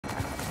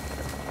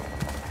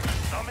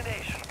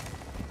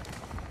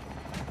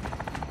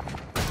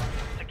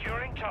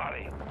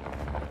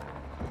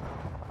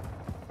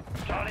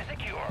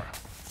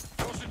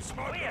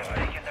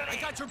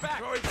got your back.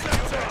 Throwing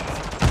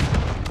sensors.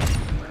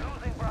 We're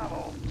losing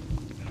Bravo.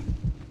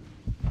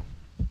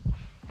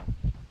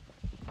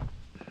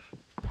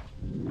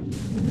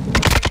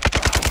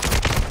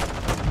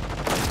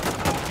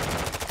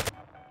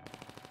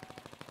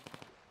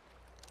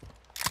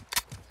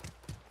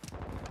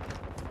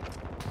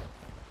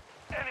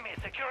 Enemy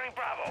securing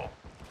Bravo.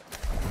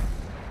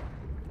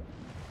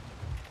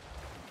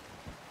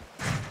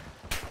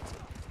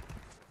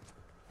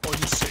 On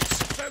your six.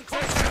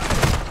 Sensors.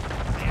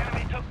 The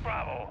enemy took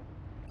Bravo.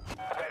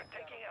 We're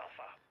taking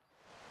Alpha.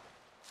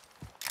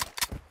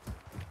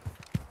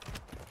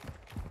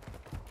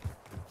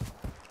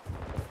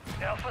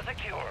 Alpha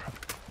secure.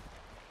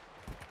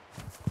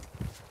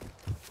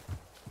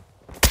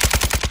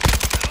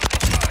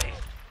 Losing Charlie.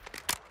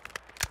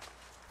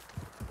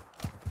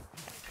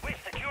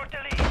 We've secured the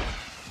lead.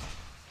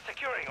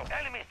 Securing.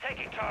 Enemies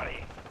taking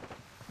Charlie.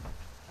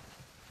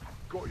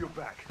 Got your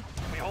back.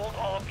 We hold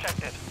all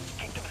objectives.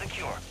 Keep them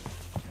secure.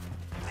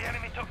 The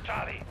enemy took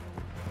Charlie.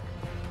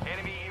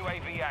 Enemy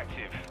UAV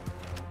active.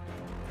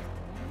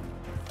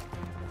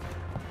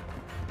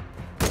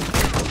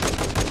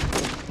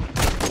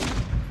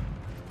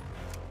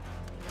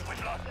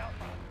 We've lost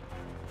Alpha.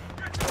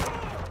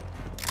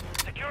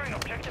 Securing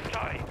objective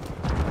Charlie.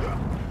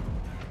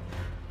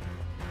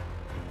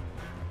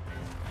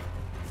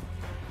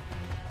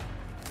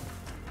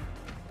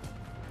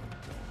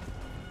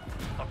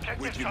 Objective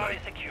With you, Charlie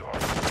mate. secure.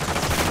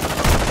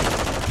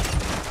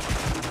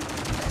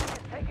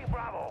 Taking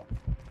Bravo.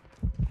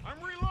 I'm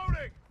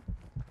reloading.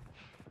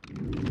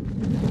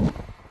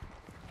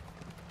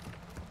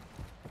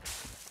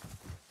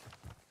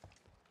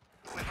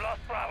 We've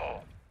lost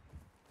Bravo.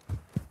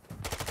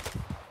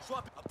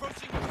 Swap.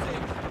 Approaching your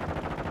stage.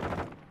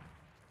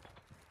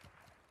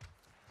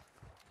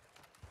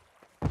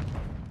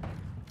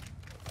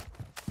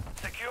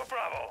 Secure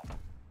Bravo.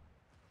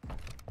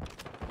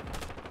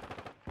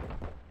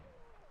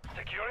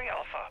 Securing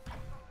Alpha.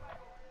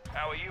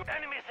 How are you?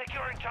 Enemy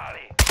securing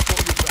Charlie.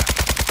 Got your back.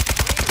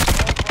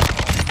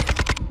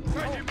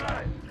 Changing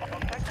back.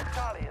 Objective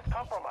Charlie is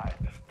compromised.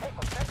 Take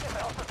objective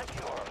Alpha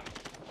secure.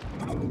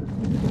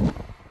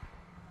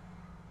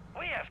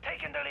 We have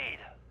taken the lead.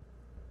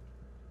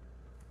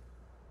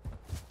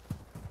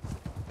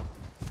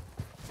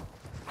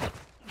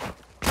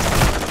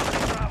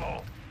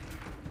 Bravo.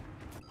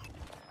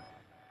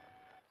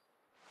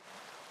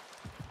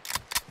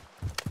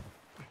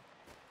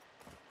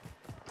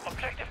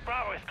 Objective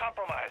Bravo is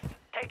compromised.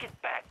 Take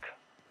it back.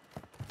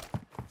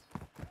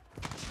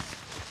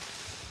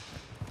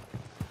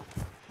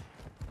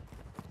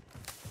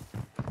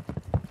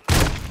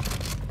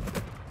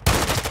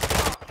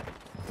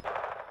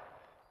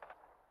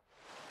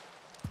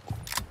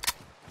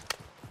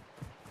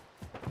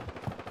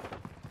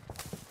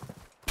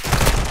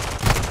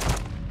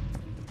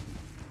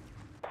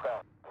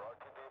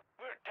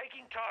 We're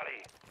taking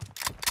Charlie.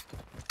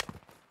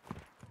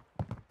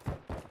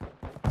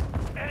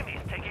 Enemies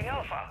taking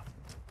Alpha.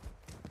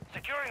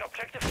 Securing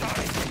objective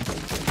Charlie.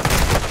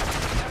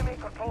 Enemy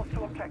controls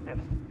two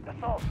objectives.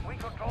 Assault, we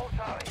control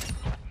Charlie.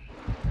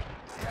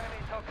 The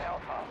enemy took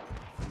Alpha.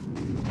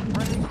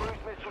 Friendly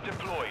cruise missile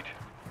deployed.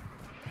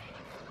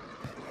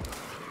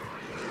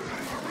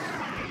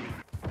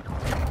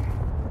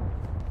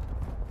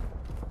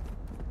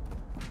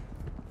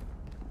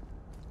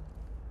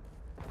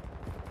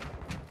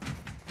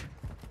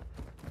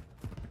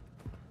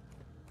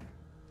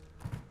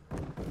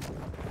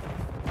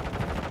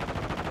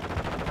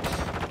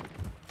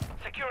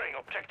 Securing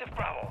objective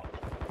Bravo.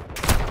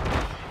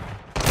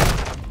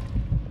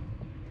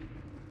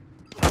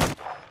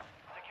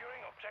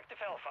 Securing objective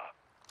Alpha.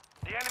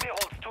 The enemy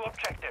holds two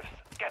objectives.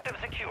 Get them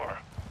secure.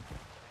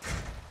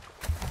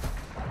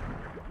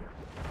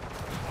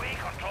 We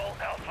control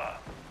Alpha.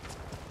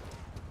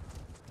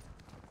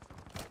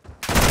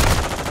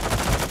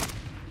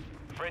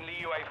 Friendly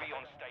UAV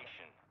on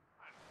station.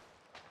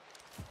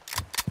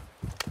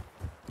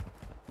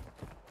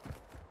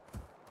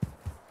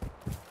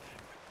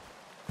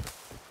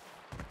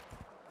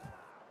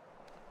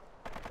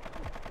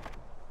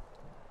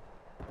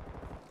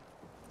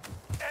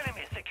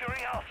 Enemy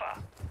securing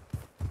Alpha.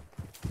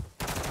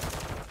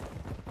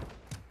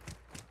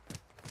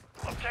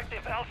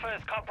 Objective Alpha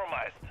is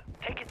compromised.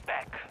 Take it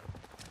back.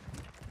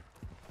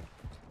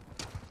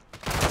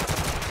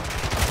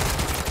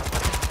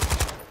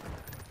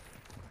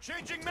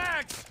 Changing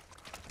mags.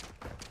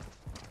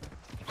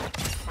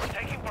 We're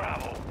taking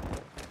Bravo.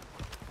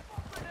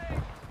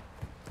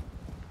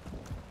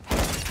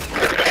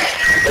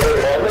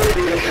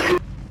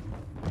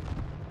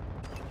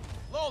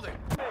 Loading.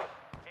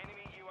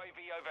 Enemy UAV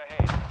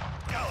overhead.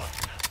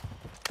 Ghost.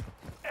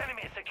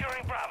 Enemy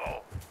securing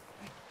Bravo.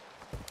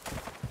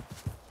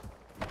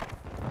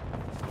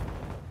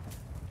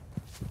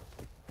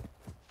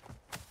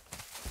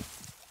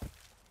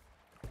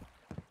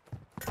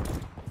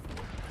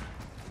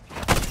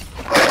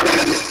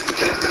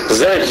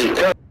 Сзади.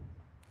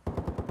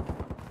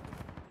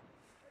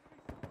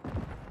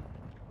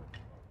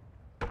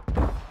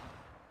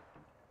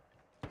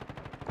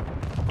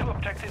 Two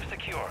objectives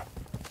secure.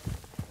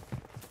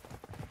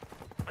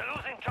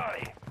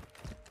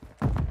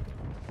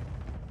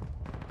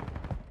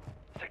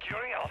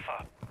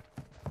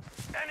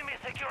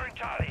 securing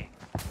Charlie.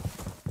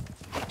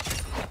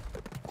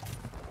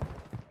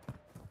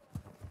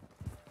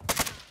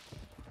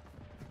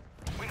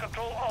 We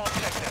control all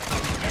objectives.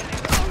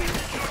 We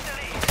secure the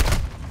lead.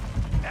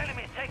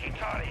 Enemy taking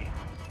Charlie.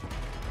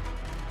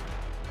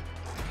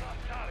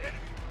 Lost Charlie.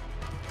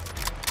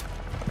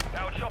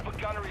 Our chopper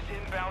gunner is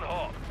inbound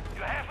hot.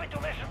 You're halfway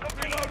to mission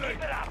complete. Reloading.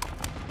 Keep it up.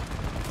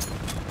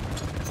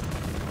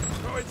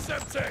 Throwing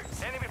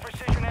Semtex. Enemy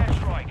precision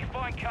airstrike.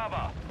 Find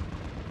cover.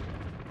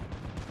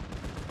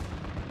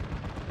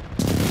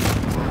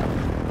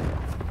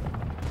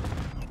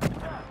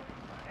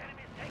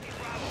 Enemy's taking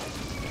Bravo.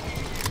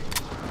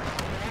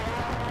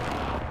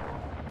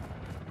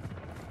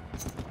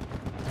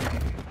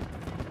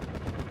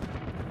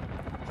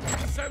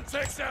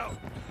 Semtex out.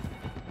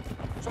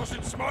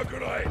 Tossing smoke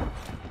grenade.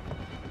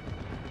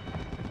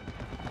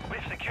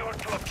 We've secured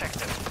 2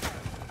 objectives.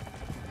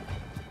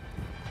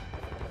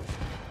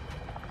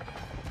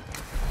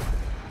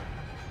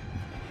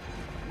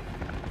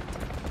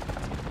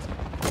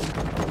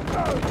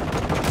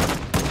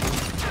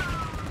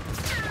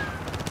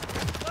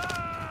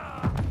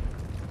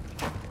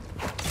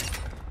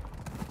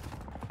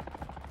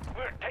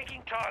 We're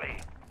taking Charlie.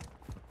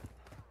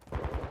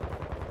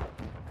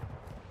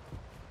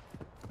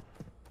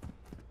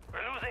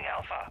 We're losing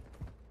Alpha.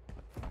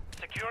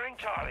 Securing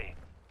Charlie.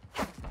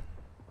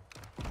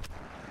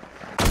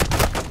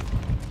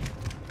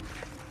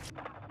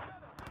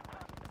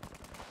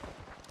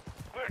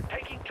 We're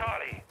taking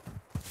Charlie.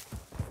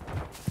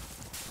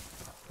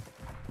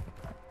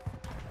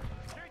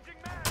 Changing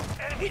mag.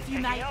 Enemy Hit you,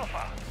 taking mate.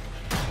 Alpha.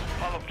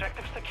 All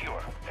objectives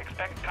secure.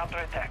 Expect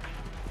counterattacks.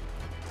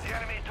 The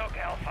enemy took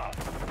Alpha.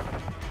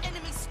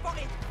 Enemy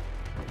spotted.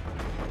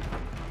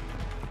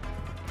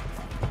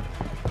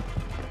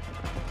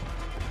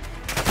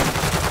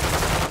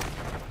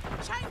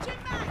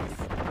 Changing mags.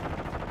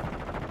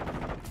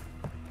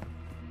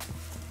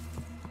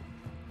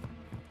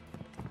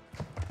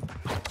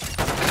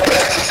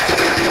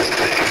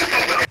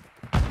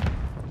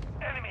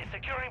 Enemy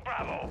securing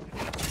Bravo.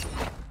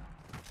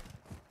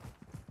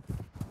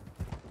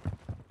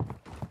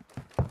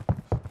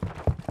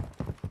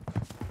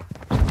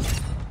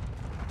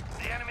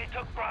 The enemy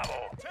took Bravo.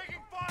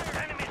 Taking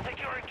fire. Enemy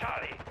securing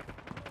Charlie.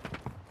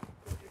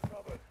 You're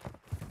covered.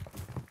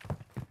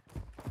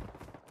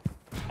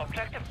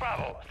 Objective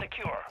Bravo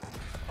secure.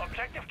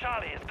 Objective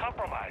Charlie is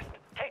compromised.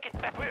 Take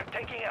it back. We're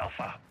taking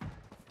Alpha.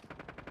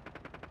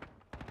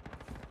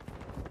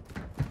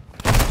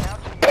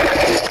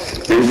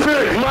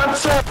 Good,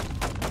 matzah.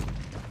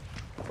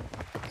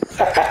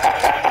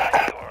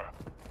 Secure.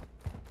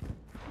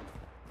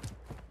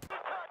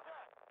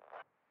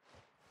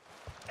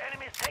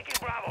 Enemies taking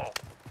Bravo.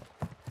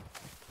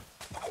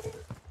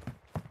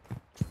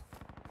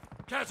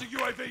 Counter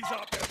UAVs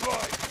up.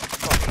 Right.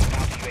 Copy.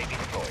 Counter UAV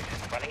deployed.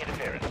 Running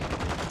interference.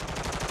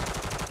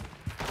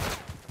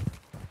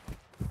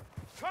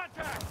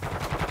 Contact.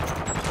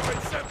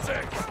 Throwing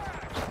Semtex.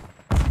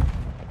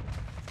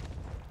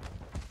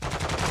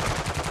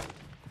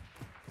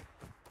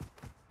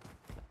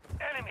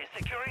 Enemy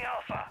securing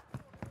Alpha.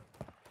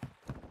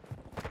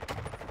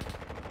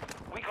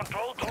 We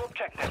control 2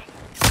 objectives.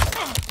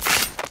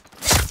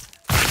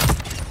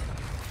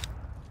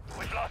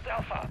 We've lost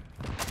Alpha.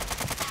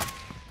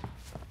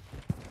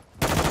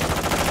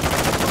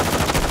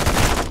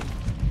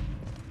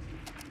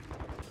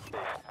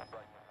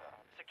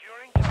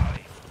 Securing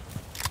Charlie.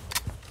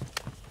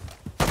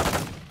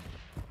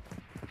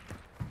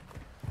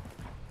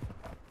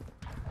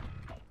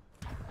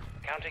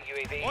 Counter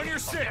UAV. On your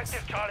 6.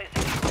 Objective Charlie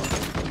secure.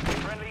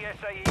 Friendly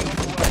SAE on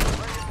the way.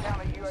 Friendly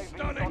counter UAV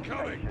Stun on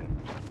incoming. station.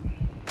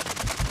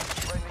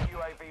 Friendly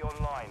UAV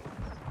online.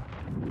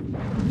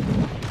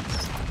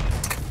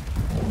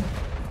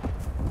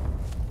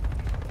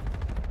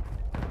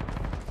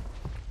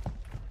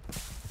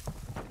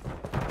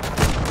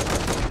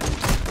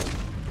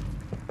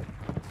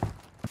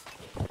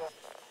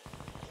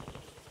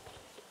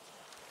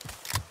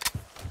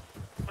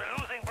 We're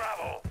losing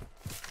Bravo.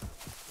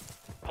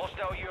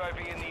 Hostile UAV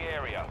in the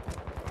area.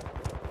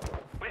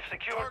 We've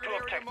secured Target 2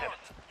 area objectives.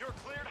 marked. You're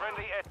cleared.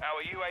 Friendly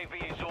our UAV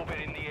is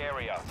orbiting the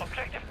area.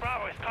 Objective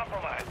Bravo is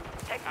compromised.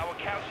 Take Our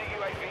counter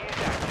UAV is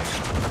active.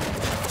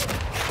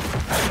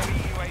 Enemy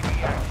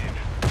UAV active.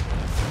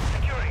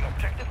 securing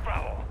objective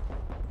Bravo.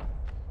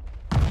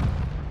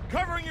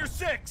 Covering your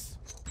 6.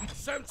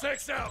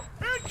 Semtex out.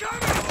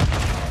 Incoming.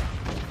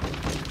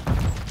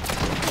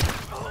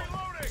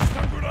 Reloading.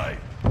 Stun grenade.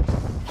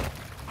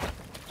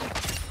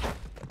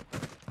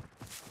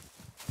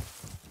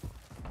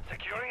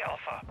 Securing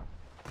Alpha.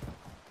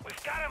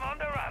 We've got him on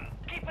the run.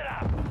 Keep it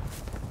up.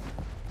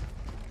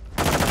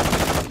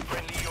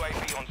 Friendly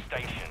UAV on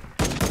station.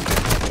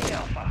 The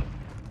Alpha.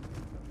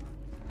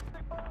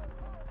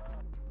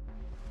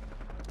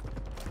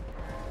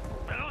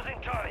 We're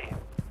losing Charlie.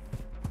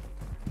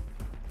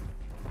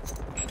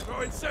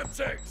 Throwing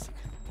Semtex.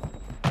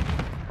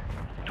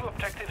 2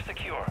 objectives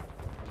secure.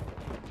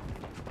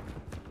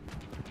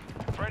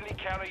 Friendly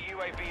counter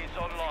UAV is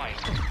online.